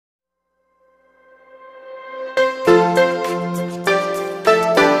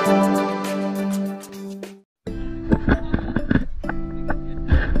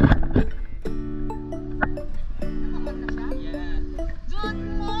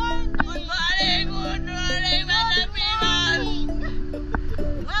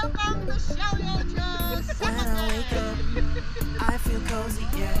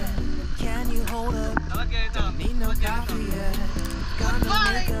coffee yet. Got no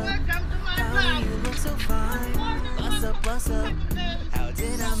makeup. Darling, you look so fine. What's up, what's up? How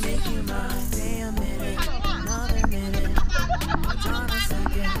did I make you mine? Stay a minute, another minute. Hold on a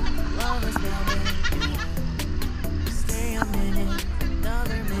second, love is building. Stay a minute,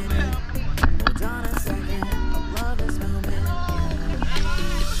 another minute. Hold on a second, love is moving.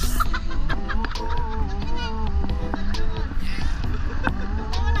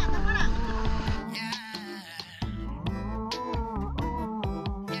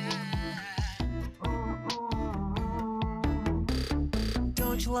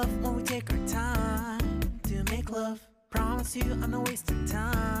 Don't you love when we take our time to make love? Promise you I'm not wasting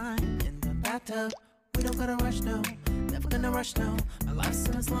time in the bathtub. We don't gotta rush, no. Never gonna rush, no. My life's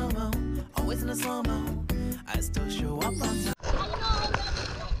in a slow-mo, always in a slow-mo. I still show up on time.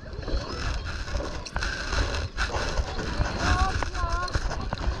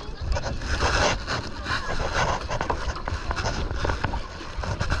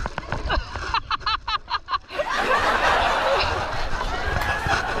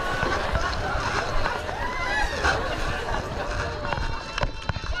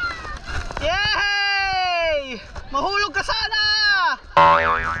 Mahulog ka sana!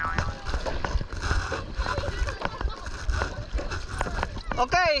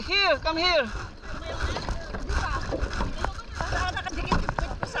 Okay, here, come here.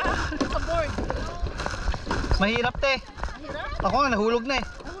 Sa board. Mahirap te. Mahirap? Ako nga, nahulog na eh.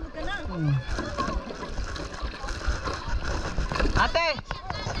 Nahulog ka na. Ate!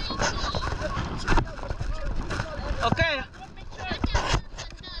 Okay.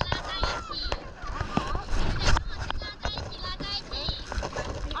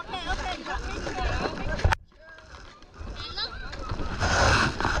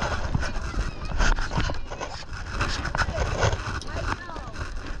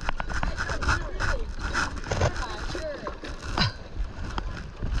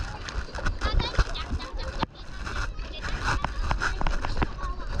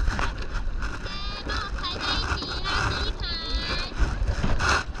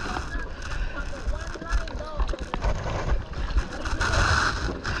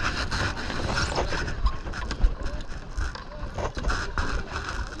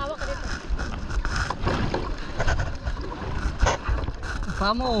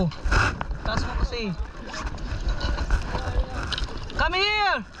 Vamos. Taas mo kasi. Come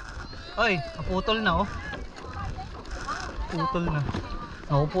here. Oy, naputol na oh. Putol na.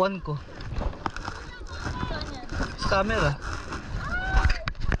 Naupuan ko. Sa camera.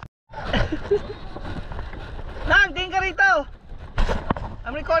 Nan, tingin ka rito.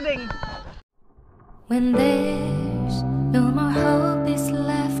 I'm recording. When there's no more hope is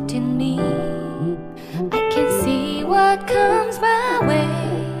left in me, I can see what comes my way,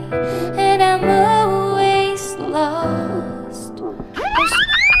 and I'm always lost.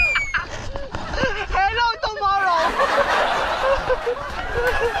 Hello tomorrow.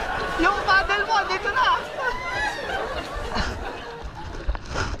 Yung paddle mo dito na.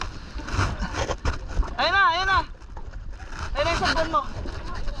 Ayun na, ayun na. Ayun na yung sabon mo.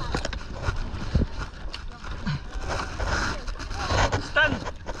 Stand.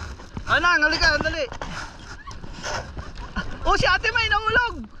 Ayun na, halika, dali. Oh, si ate may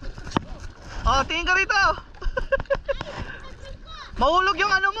nahulog. Oh, tingin ka rito. Mahulog yung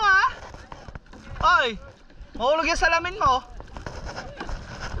ano mo ha. Oy, mahulog yung salamin mo.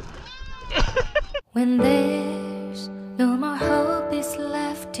 When there's no more hope is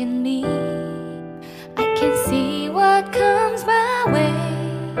left in me, I can see what comes my way,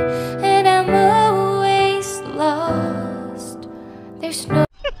 and I'm always lost. There's no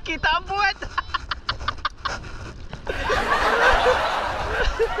Kita ang buwet.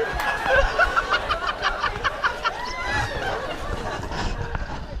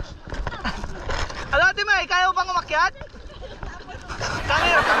 Ano ate May, kaya mo bang umakyat? Come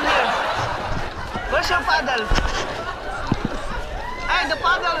here, come here. Where's your paddle? Ay, the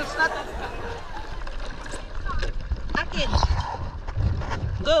paddle is not... Akin.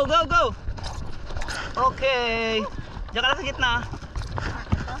 Go, go, go. Okay. Diyan ka lang sa gitna.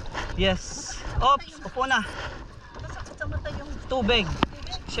 Yes. Oops, upo na. Masakit sa mata yung Tubig.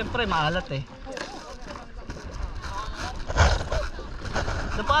 Siyempre, maalat eh.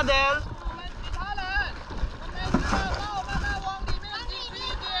 The paddle.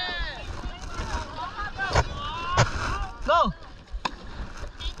 Go!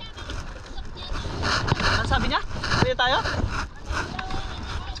 Ano sabi niya? Pwede tayo?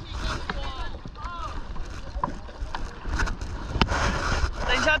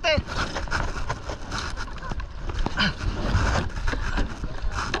 Tayo siya ate.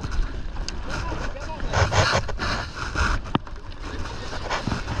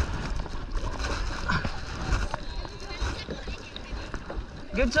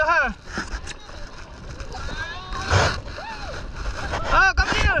 Good to her. Oh, come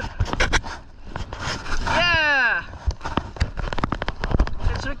here. Yeah.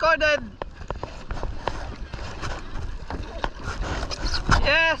 It's recorded.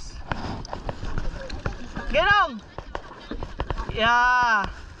 Yes. Get on. Yeah.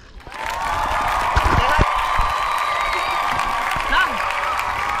 Say hi. Nang.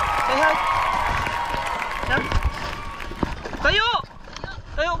 Say hi. Nang. Tayo.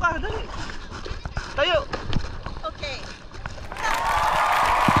 Tayo ka, dali. Tayo. Okay.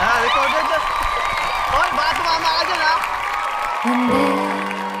 Ah, recorded dyan. Hoy, baka tumama ka dyan, ha? When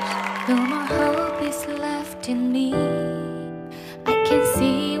there's no more hope is left in me, I can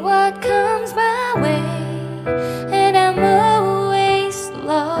see what comes my way, and I'm always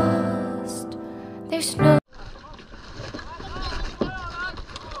lost. There's no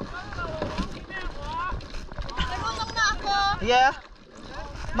Nagulong na ako. Yeah.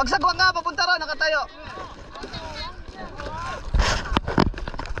 Magsagwa nga, papunta ron, nakatayo.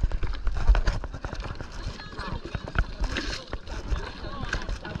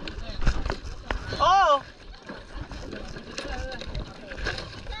 Oh!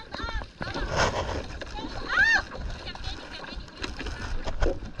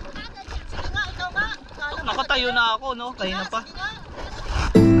 Sige nga, ikaw nga. Nakatayo na ako, no? Kanina pa.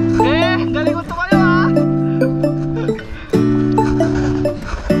 Eh, galing ko tumayo, ha?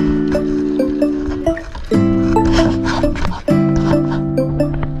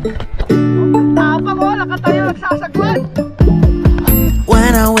 Tapang, oh, nakatayo, nagsasagwan.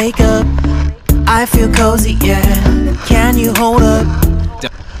 When I wake up, I feel cozy, yeah. Can you hold up?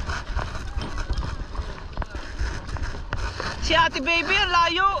 Si Ate Baby, ang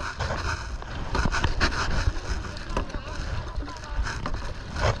layo.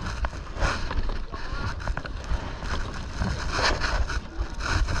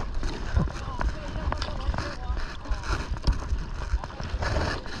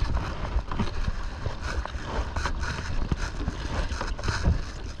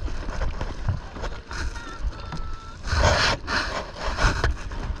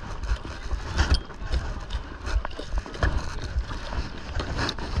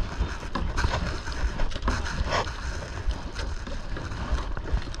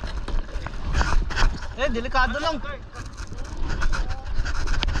 Eh, delikado lang.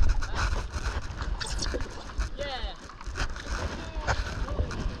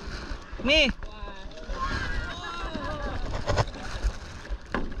 Me.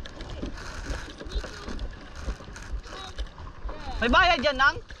 May bayad yan,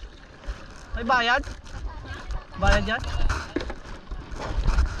 Nang? May bayad? Bayad yan?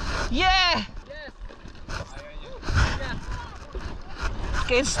 Yeah!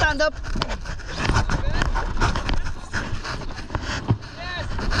 Can't stand up.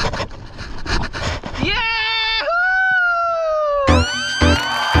 Yeah!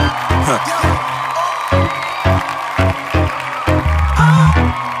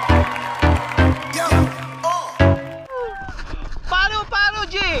 Paro,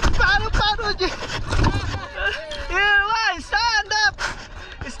 G! Paro, G! Here, one, stand up!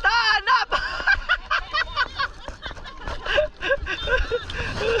 Stand up!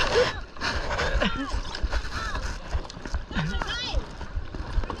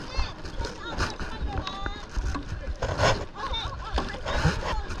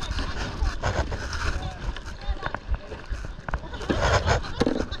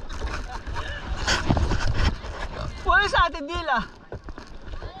 Wala sa atin dila.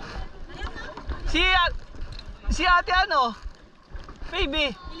 Si ate ano? Baby.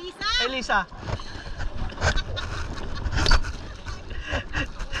 Elisa.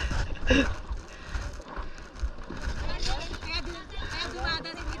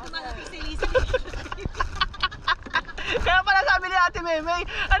 Kaya pala sabi ni Ate Memey,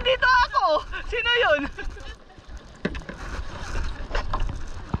 andito ako. Sino yun?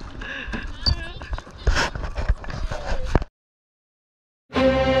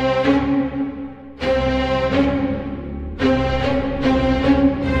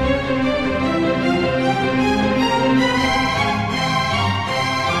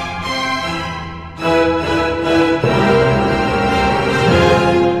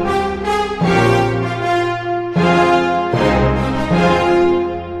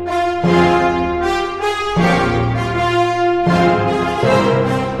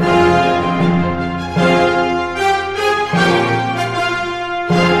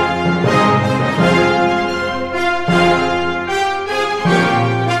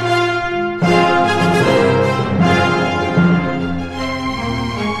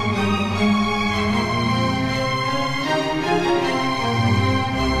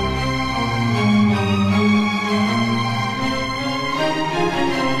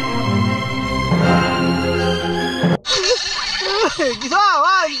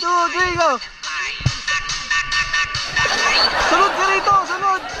 1, 2, 3, go! Sunod ka rito!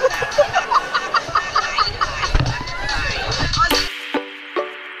 Sunod!